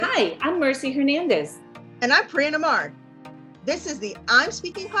Hi, I'm Mercy Hernandez. And I'm Priya Namard. This is the I'm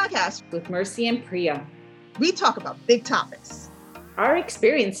Speaking podcast With Mercy and Priya. We talk about big topics, our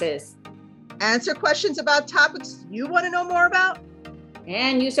experiences, answer questions about topics you want to know more about,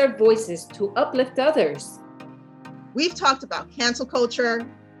 and use our voices to uplift others. We've talked about cancel culture,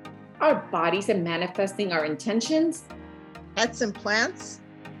 our bodies and manifesting our intentions, pets and plants,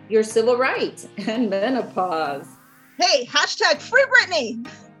 your civil rights, and menopause. Hey, hashtag free Britney!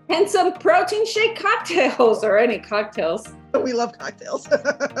 And some protein shake cocktails or any cocktails. We love cocktails.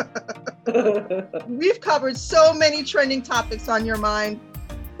 We've covered so many trending topics on your mind.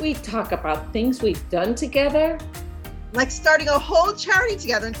 We talk about things we've done together. Like starting a whole charity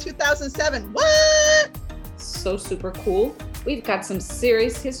together in 2007. What? So super cool. We've got some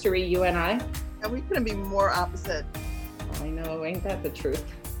serious history, you and I. And we couldn't be more opposite. I know, ain't that the truth?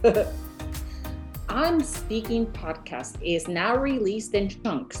 I'm Speaking podcast is now released in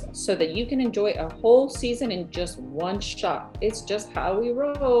chunks so that you can enjoy a whole season in just one shot. It's just how we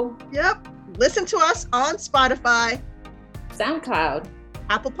roll. Yep. Listen to us on Spotify, SoundCloud,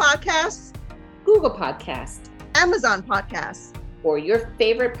 Apple Podcasts, Google Podcasts, Amazon Podcasts, or your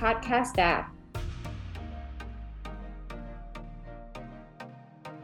favorite podcast app.